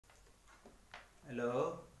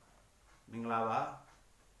Hello, Minglava.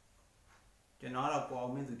 General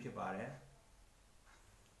Aung Min Thuဖြစ်ပါတယ်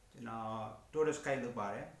ကျွန်တော် tourist guide လုပ်ပါ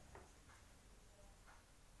တယ်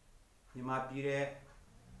မြန်မာပြည်ရဲ့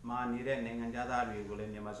မှာနေတဲ့နိုင်ငံသားတွေကိုလ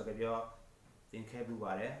ည်းမြန်မာစကားပြောသင်ခဲ့ပူ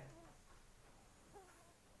ပါတယ်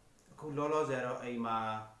အခုလောလောဆယ်တော့အိမ်မှာ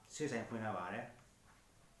စိတ်ဆိုင်ဖွင့်လာပါတယ်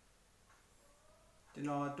ကျွန်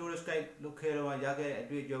တော် tourist guide လုပ်ခဲ့တော့ရခဲ့တဲ့အ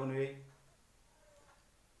တွေ့အကြုံတွေ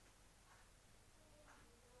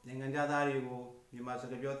နိုင်ငံသားတွေကိုမြန်မာစ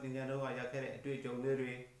ကားပြောသင်ကြားတော့ရခဲ့တဲ့အတွေ့အကြုံ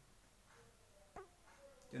တွေ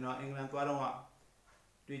ကျွန်တော်အင်္ဂလန်သွားတော့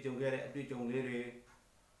တွေ့ကြုံခဲ့တဲ့အတွေ့အကြုံလေးတွေ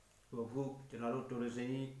ကိုအခုကျွန်တော်တို့ tourism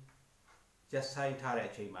ကြီးရက်ဆိုင်ထားတဲ့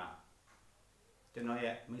အချိန်မှာကျွန်တော်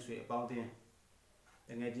ရဲ့မိတ်ဆွေအပေါင်းအသင်းတ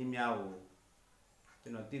ကယ်ကြီးများကိုကျွ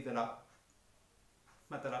န်တော်တည်သလောက်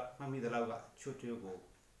မှတ်မိသလောက်ကချွတ်ထွေးကို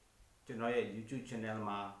ကျွန်တော်ရဲ့ YouTube channel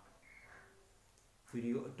မှာဗီဒီ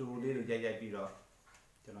ယိုအတူလေးတွေရိုက်ပြီးတော့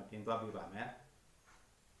ကျွန်တော်တင်သွားပြပါမယ်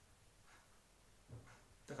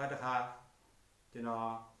တခါကျွန်တော်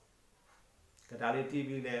ကတားလေး TV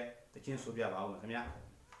နဲ့တချင်းဆိုပြပါဦးခင်ဗျာ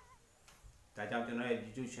ဒါကြောင့်ကျွန်တော်ရဲ့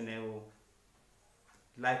YouTube channel ကို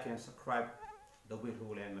like and subscribe လုပ်ပေး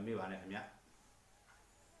ဖို့လည်းမမေ့ပါနဲ့ခင်ဗျာ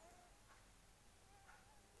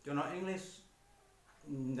ကျွန်တော် English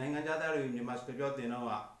နိုင်ငံသားတွေမြန်မာစကားပြောသင်တော့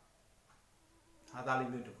ဟာသားလေး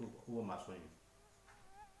မျိုးတစ်ခုဥပမာဆိုရင်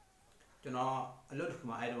ကျွန်တော်အလုပ်တစ်ခု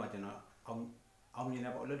မှာအဲ့တော့ကျွန်တော်အောင်မြင်တ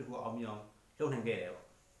ယ်ပေါ့အလုပ်တစ်ခုအောင်မြင်အောင်လုပ်နိုင်ခဲ့တယ်ပေါ့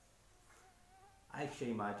အဲ့ချိ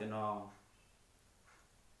န်မှာကျွန်တော်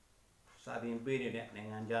စာသင်ပေးနေတဲ့နိုင်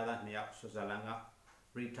ငံသားနှစ်ယောက်ဆွစ်ဇာလန်က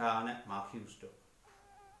Rita နဲ့ Marcus တို့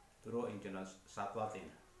သူတို့အင်ကျွန်တော်စာသွားတင်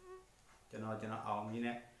တယ်ကျွန်တော်အောင်မြင်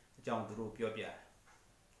တဲ့အကြောင်းသူတို့ပြောပြတော့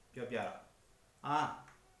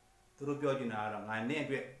သူတို့ပြောချင်တာကတော့ငါနဲ့အ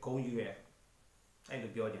တွက်ဂုဏ်ယူရဲ့အဲ့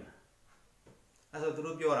လိုပြောချင်တာအဲ့ဆိုသူ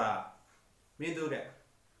တို့ပြောတာမင်းတို့တဲ့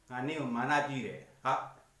ငါနဲ့ကိုမာနကြီးတယ်ဟာ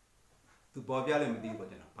သူပေါ်ပြလို့မသိဘူး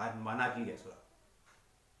ကျွန်တော်ဘာမာနကြီးတယ်ဆိုတော့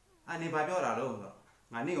အနေဘာပြောတာလို့ဆိုတော့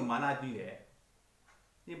ငါနဲ့ကိုမာနကြီးတယ်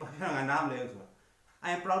ဒီဘာပြောငါနားမလဲဆိုတော့ I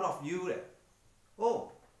am proud of you တဲ့ Oh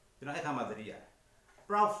ကျွန်တော်အဲ့ခါမှသတိရတယ်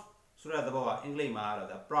proud ဆိုတဲ့သဘောကအင်္ဂလိပ်မှာ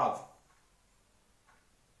တော့ proud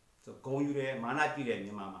ဆိုဂုဏ်ယူတယ်မာနကြီးတယ်မြ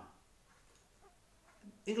န်မာမှာ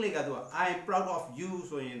အင်္ဂလိပ်ကသူက I am proud of you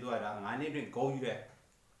ဆိုရင်သူကဒါငါနဲ့တွင်ဂုဏ်ယူတယ်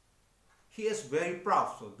He is very proud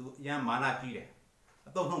ဆိုသူအရင်မာနကြီးတယ်အ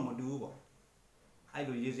တော့မတူဘူးပေါ့အဲ့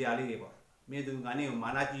လိုရေးစရာလေးတွေပေါ့မင်းသူငါနဲ့ကိုမာ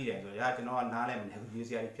နကြီးတယ်ဆိုတော့ကျွန်တော်ကနားလည်းမနေဘူးရေး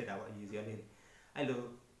စရာလေးဖြစ်တာပေါ့ရေးစရာလေးတွေအဲ့လို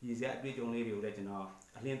ရေးစရာအတွေ့အကြုံလေးတွေကိုလည်းကျွန်တော်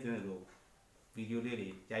အလင်းသွင်းလို့ဗီဒီယိုလေးတွေ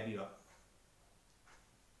ရိုက်ပြီးတော့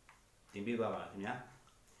တင်ပြသွားပါခင်ဗျာ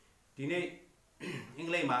ဒီနေ့အင်္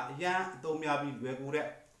ဂလိပ်မှာအရင်အသုံးများပြီးလွယ်ကူတဲ့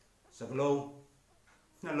စကားလုံး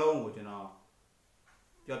နှလုံးကိုကျွန်တော်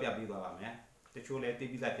ပြောပြပေးသွားပါမယ်တချို့လည်းသိ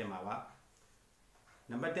ပြီးသားပြင်ပါပါ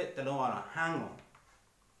နံပါတ်1တလုံးကတော့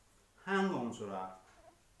hang on ဆိုတာ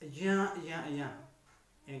အရင်အ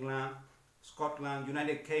င်္ဂလန်စကော့တလန်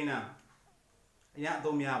United Kingdom အရင်အ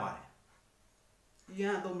သုံးများပါတယ်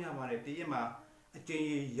တရက်မှာအကျဉ်း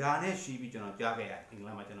ရာနဲ့ရှိပြီးကျွန်တော်ကြားခဲ့ရတယ်အင်္ဂလ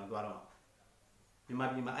န်မှာကျွန်တော်သွားတော့မြန်မာ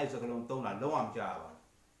ပြည်မှာအဲ့စကလုံးသုံးတာလုံးဝမကြားပါဘူး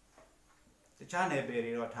တခြားနယ်ပယ်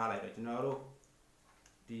တွေတော့ထားလိုက်တော့ကျွန်တော်တို့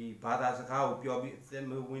ဒီဘာသာစကားကိုပြောပြီးအသက်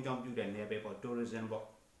မွေးဝင်းကြောင်းပြုတဲ့နယ်ပယ်ပေါ့ tourism ပေါ့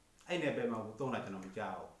အဲ့နယ်ပယ်မှာကိုသုံးတာကျွန်တော်မ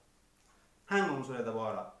ကြားဘူး hang on ဆိုတဲ့သဘောက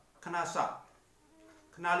တော့ခ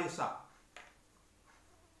ဏလေးစ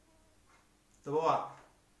သဘောက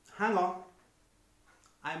hang on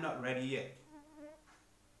I'm not ready yet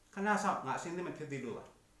ခဏစောင့်ငါအစင်းသေးမဖြစ်သေးလို့ပါ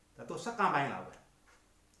ဒါတော့စက္ကန့်ပိုင်းလာပဲ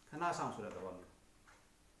ခဏစောင့်ဆိုတဲ့သဘောမျိုး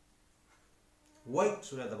wait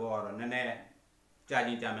ဆိုတဲ့သဘောကတော့နည်းနည်းကြာမ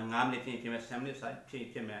ယ်9မိနစ်ဖြစ်မယ်10မိနစ်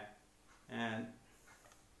ဖြစ်မယ်and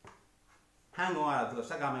hang on ကတော့သူ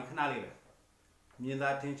စက္ကန့်ပိုင်းခဏလေးပဲမြင်သာ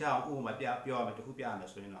ထင်ရှားအောင်ဥပမာပြောရမယ်တစ်ခုပြရမယ်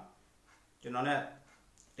ဆိုရင်တော့ကျွန်တော်နဲ့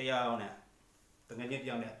တရားနဲ့တကယ်ချင်းတ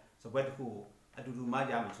ရားနဲ့စပွဲတစ်ခုကိုအတူတူမ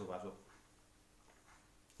ကြမယ်ဆိုပါစို့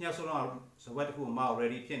ညဆိုတော့စပွဲတစ်ခုမ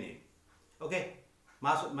ready ဖြစ်နေ Okay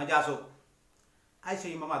မကြစို့အဲ့ချိ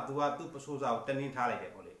န်မှာသူကသူ့ပစိုးစားကိုတင်းထားလိုက်တ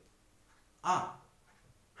ယ်ပေါ့လေ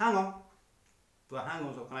hang on သူက hang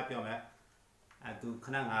on ဆိုခဏပြောမယ်သူခ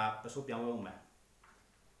ဏငါပစိုးပြောင်းလို့မယ်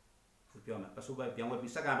သူပြောမယ်ပစိုးပဲပြောင်းဝဲ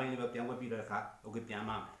ပြီးစက္ကန့်ပိုင်းလေးပဲပြောင်းဝဲပြီးတော့ခါ Okay ပြန်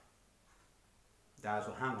မှာမယ်ဒါ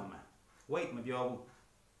ဆို hang on မယ် wait မပြောဘူး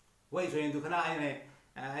wait ဆိုရင်သူခဏ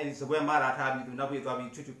အဲ့စပွဲမှာထားပြီးသူနောက်ပြေးသွား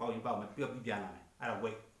ပြီးချွတ်ပေါက်ရင်ပေါက်မယ်ပြောပြီးပြန်လာမယ်အဲ့ဒါ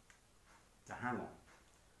wait ဒါ hang on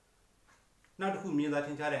နောက်တစ်ခုမြင်သာထ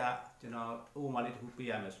င်ရှားတဲ့ဟာကျွန်တော်ဥပမာလေးတစ်ခုပေး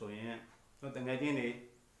ရမယ်ဆိုရင်ကျွန်တော်တငယ်ချင်းတွေ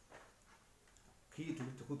ခီးတ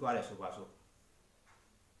စ်ခုသွားတယ်ဆိုပါစို့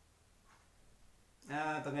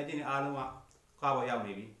တငယ်ချင်းတွေအားလုံးကကားပေါ်ရောက်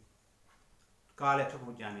နေပြီကားလည်းထွက်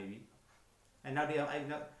ဖို့ကြံနေပြီ and now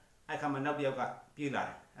I come and now the other pillar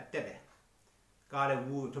at Tete. Got a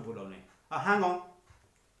woo to put on it. Hang on.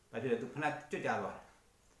 But to connect to Java.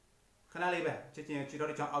 Can I leave it? Chitty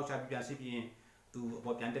outside CP to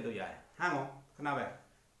what can do ya? Hang on. Can I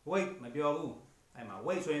wait? Maybe I'll woo. I'm a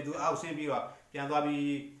way so into our same view. Can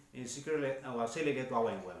be in secretly or silly get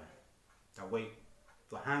away women. The way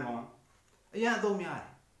to hang on. Yeah, don't me.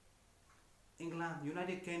 England,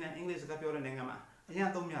 United Kingdom, English, Capio and Engama.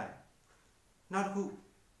 Yeah, don't me. Not who.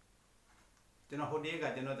 You know, who they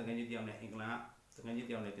got the England,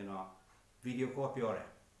 the video copy or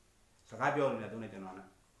so I built in a donation on it.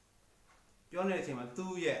 You only see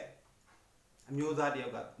 2 years. A new that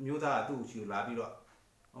you got new that do you labio.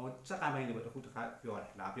 Oh, Sakaman with the foot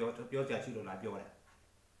labio to build your children labio.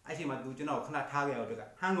 I see my do you know, cannot target or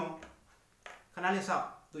hang on. Can I listen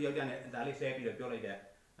to your Janet and I say the building there?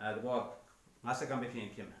 The word Massacre between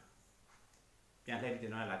him. Can't let it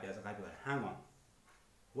know like as a guy. Hang on.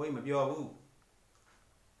 Wait, my bio.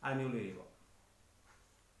 I knew it.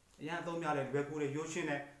 Yeah, told me I let Beku using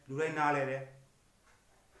it, Lurena.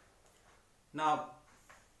 Now,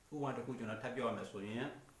 who want to put you on a tap your mess for you?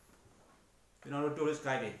 You know, the tourist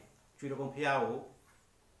guide, Chidon Piao,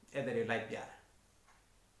 at the light yard.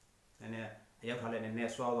 And I have had a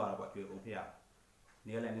nest swallow about you compare.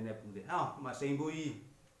 Near and in a put it. Oh, my same boy.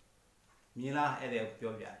 Mila at their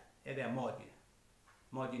pure yard, at their mortgage.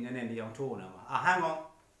 Mortgage and the young tone. Hang on.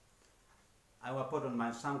 I will put on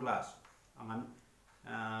my sunglasses.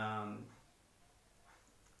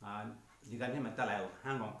 You can him a tell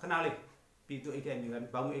hang on. Canali. Be to 18 you can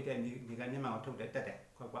bung 18 you can him out to that.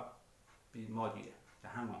 Be mortgage.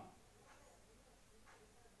 Hang on.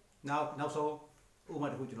 Now so, Uma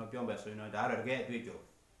who do not be on best, so you know, the other get video.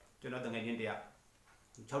 Do not in India.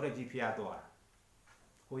 Tell the GPR door.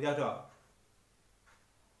 Who ya dog?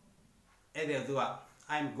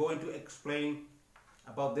 I'm going to explain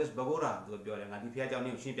about this Bagora to the building and if you have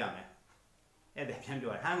new ship at the can do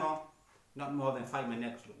it. Hang on, not more than 5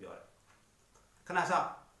 minutes to do it. Can I say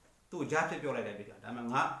 2 jobs at your letter?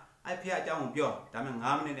 I pay a young pure, damn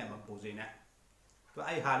harmony them opposing it. So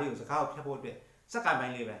I had you the cow people bit. Suck up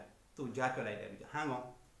my liver, 2 jobs like that. Hang on,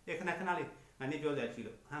 you can actually, I need your that you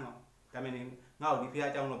hang on. Coming now, if you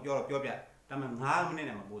have young pure, damn harmony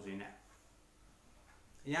them opposing it.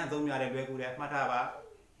 Yeah, don't you have a very good Matava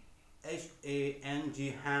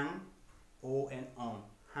HANG hang on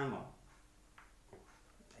hang on.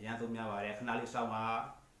 Yeah, don't you have a canali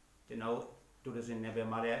sama, you know, to the same never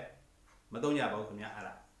mother, Madonia about me.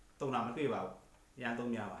 Don't know my about Yan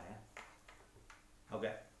don't you have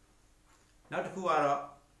okay. Now, who are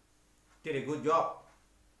did a good job.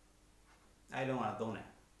 I don't want to do it.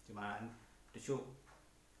 To show.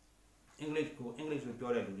 English will do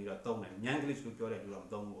it to the tone, English will do it to the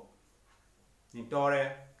tone. In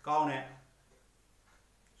Tore, Kaune,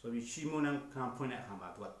 so we Shimon can't point at him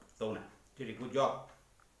at what tone. Did a good job.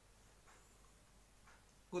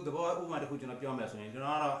 Good the boy who might have put in a pure message. You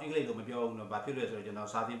know, English will be on about pillars or general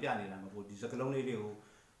Southern Piano and would disagree you.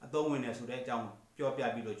 A dominance so that down pure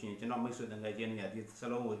Piabilo change, and not mix with the Nigeria, did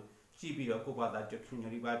Salon with CB or Copa that you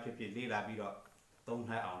can revive Pipi, Lila Bido, don't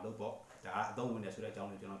have on the book. Don't win so that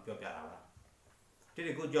only do not pure piara. Did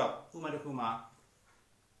a good job. Uma de Kuma.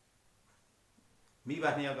 Me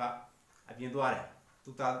back near got at the end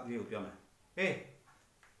 2000 real piano. Hey,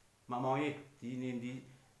 Mamma, the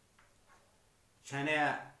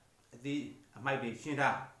China, the might be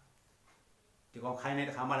Shinta. The kind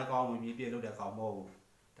of Hamala will be a little bit more.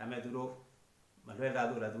 Tamedo,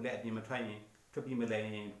 Madreda do that in my training to be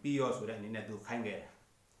Malayan, be also that in that do kind of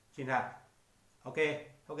Shinta. Okay.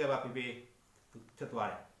 Okay, but be to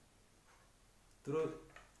what? Through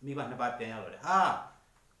me, but about 10 hours.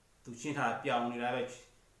 To change her piano ravage.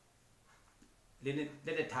 Let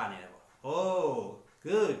it turn it. Oh,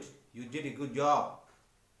 good. You did a good job.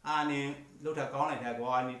 And look at calling that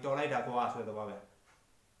one, you told later go ask with the bobby.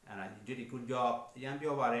 And you did a good job. Young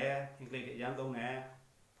people over there, including young don't there.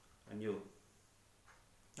 And you.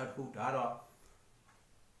 Not who that up.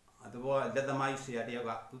 The boy, let the mice see a dear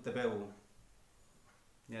got to the bell.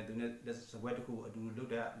 Yeah, do not. That's where to go. Do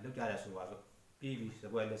look at us. PV is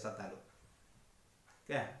where the Satalo.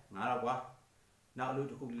 Okay, now what? Now look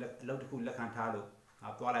to cool Lacantalo.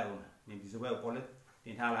 I've thought I own. Maybe it's well called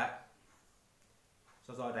in Hala.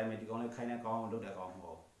 So I made the only kind of call look at all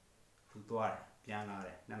more. To tour piano,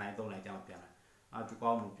 and I don't like jump piano. I to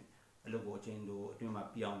call a look watching do my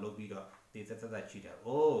piano lobby. They said that cheater.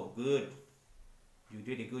 Oh, good. You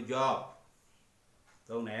did a good job.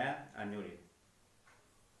 So now I knew it.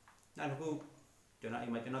 Now who do not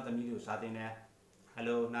imagine not the media starting there.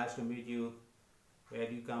 Hello, nice to meet you. Where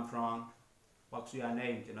do you come from? what's your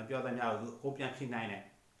name ကျွန်တော်ပြောတဲ့ညကိုကိုပြန်ဖြေနိုင်တယ်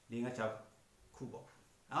၄၅6ခုပေါ့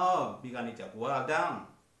အော်ပြီးကနေကြ well done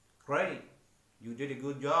great you did a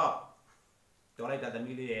good job တော်လိုက်တာသ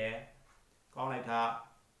မီးလေးရယ်ကောင်းလိုက်တာ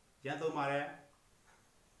ရန်သုံးပါတယ်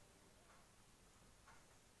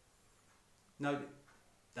နောက်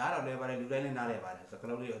ဒါတော့လည်းပါတယ်လူတိုင်းလည်းနားလဲပါတယ်စကား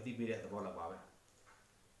လုံးလေးကိုအသိပေးတဲ့သဘောလောက်ပါပဲ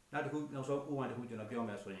နောက်တစ်ခုနောက်ဆုံးဥပမာတစ်ခုကျွန်တော်ပြော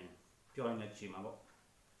မယ်ဆိုရင်ပြောရတဲ့ချိန်မှာပေါ့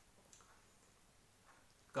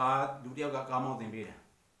ကားလူတယောက်ကကားမောင်းသင်ပေးတယ်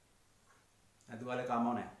သူကလည်းကား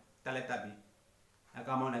မောင်းတယ်တက်လက်တက်ပြီး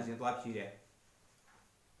ကားမောင်းနေစဉ်သွားဖြည့်တယ်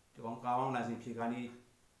ဒီကောင်ကားမောင်းနေစဉ်ဖြည့်ခါနီး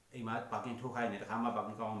အိမ်မှာပါကင်ထိုးခိုင်းတယ်တခါမှပါက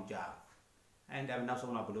င်ကောင်းအောင်ကြားအဲ့ဒါနောက်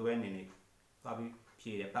ဆုံးတော့ဘယ်လိုပဲနေနေသွားပြီးဖြ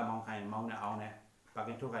ည့်တယ်ပတ်မောင်းခိုင်းမောင်းနဲ့အောင်နဲ့ပါက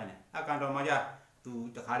င်ထိုးခိုင်းတယ်အကန်တော်မှာကြသူ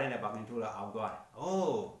တခါတည်းနဲ့ပါကင်ထိုးတော့အောင်သွားတယ်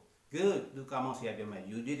oh good သူကားမောင်းဆရာပြောမယ်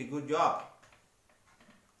you did a good job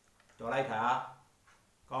တော်လိုက်တာ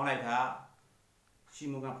ကောင်းလိုက်တာရှိ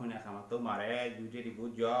မှုကဖွင့်တဲ့အခါမှာသုံးပါတယ် you did a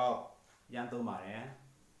good job ရန်သုံးပါတယ်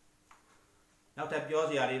နောက်ထပ်ပြော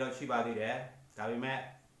စရာလေးတော့ရှိပါသေးတယ်ဒါပေမဲ့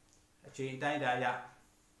အချိန်တိုင်းတာရ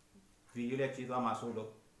ဗီဒီယိုလေးကြည့်သွားမှာဆိုလို့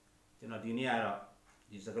ကျွန်တော်ဒီနေ့ကတော့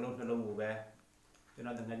ဒီစကားလုံးနှလုံးကိုပဲကျွန်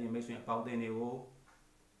တော်တကယ်ကြီးမိတ်ဆွေအပေါင်းအသင်းတွေကို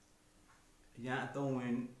အရန်အသုံးဝ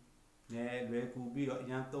င်နဲ့လွယ်ကူပြီးတော့အ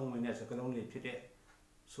ရန်သုံးဝင်တဲ့စကားလုံးတွေဖြစ်တဲ့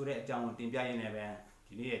ဆိုတဲ့အကြောင်းကိုတင်ပြရင်းနဲ့ပဲ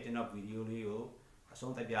ဒီနေ့ရဲ့ကျွန်တော်ဗီဒီယိုလေးကိုအ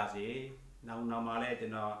ဆုံးသတ်ပြစေနောက်မှာလည်းကျွ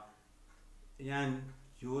န်တော်အရန်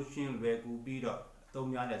ရိုးရှင်းလွယ်ကူပြီးတော့အသုံး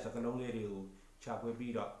များတဲ့စကားလုံးလေးတွေကိုချခွဲ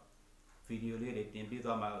ပြီးတော့ဗီဒီယိုလေးတွေတင်ပြ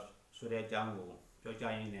သွားမှာဆိုတဲ့အကြောင်းကိုပြောကြ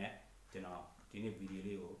ရင်းနဲ့ကျွန်တော်ဒီနေ့ဗီဒီယို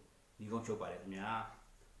လေးကိုညီကုန်းချုပ်ပါတယ်ခင်ဗျာ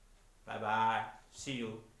bye bye see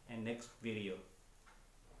you in next video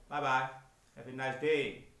bye bye have a nice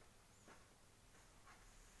day